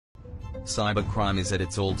Cybercrime is at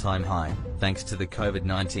its all-time high, thanks to the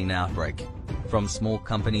COVID-19 outbreak. From small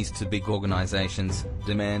companies to big organizations,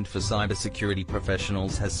 demand for cybersecurity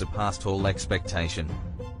professionals has surpassed all expectation.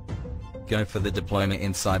 Go for the Diploma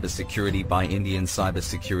in Cybersecurity by Indian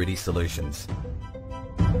Cybersecurity Solutions.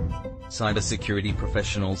 Cybersecurity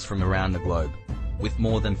professionals from around the globe, with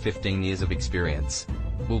more than 15 years of experience,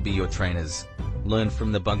 will be your trainers. Learn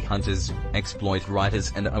from the bug hunters, exploit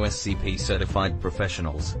writers and OSCP certified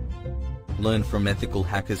professionals. Learn from ethical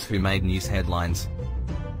hackers who made news headlines.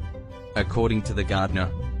 According to the Gartner,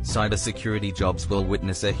 cybersecurity jobs will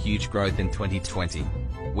witness a huge growth in 2020.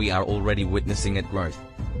 We are already witnessing it growth.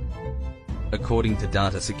 According to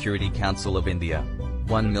Data Security Council of India,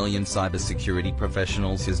 1 million cybersecurity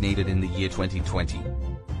professionals is needed in the year 2020.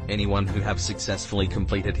 Anyone who have successfully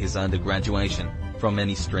completed his undergraduation, from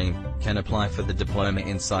any stream, can apply for the Diploma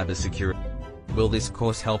in Cybersecurity. Will this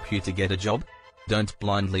course help you to get a job? Don't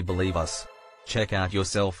blindly believe us. Check out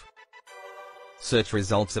yourself. Search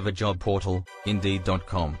results of a job portal,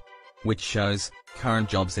 Indeed.com, which shows current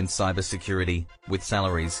jobs in cybersecurity, with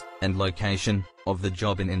salaries and location of the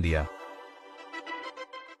job in India.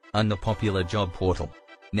 Under popular job portal,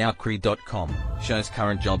 Naukri.com shows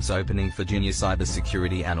current jobs opening for junior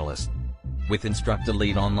cybersecurity analyst. With instructor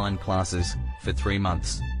lead online classes, for 3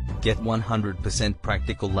 months. Get 100%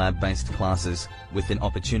 practical lab-based classes, with an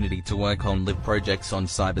opportunity to work on live projects on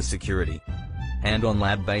cybersecurity. Hand-on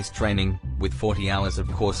lab-based training, with 40 hours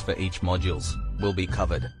of course for each modules, will be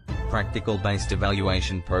covered. Practical-based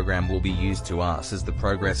evaluation program will be used to assess the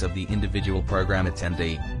progress of the individual program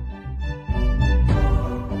attendee.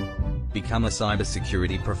 Become a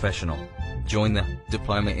cybersecurity professional. Join the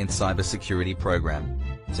Diploma in Cybersecurity program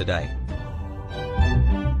today.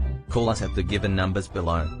 Call us at the given numbers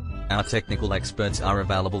below. Our technical experts are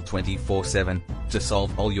available 24/7 to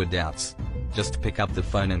solve all your doubts. Just pick up the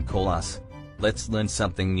phone and call us. Let's learn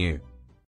something new.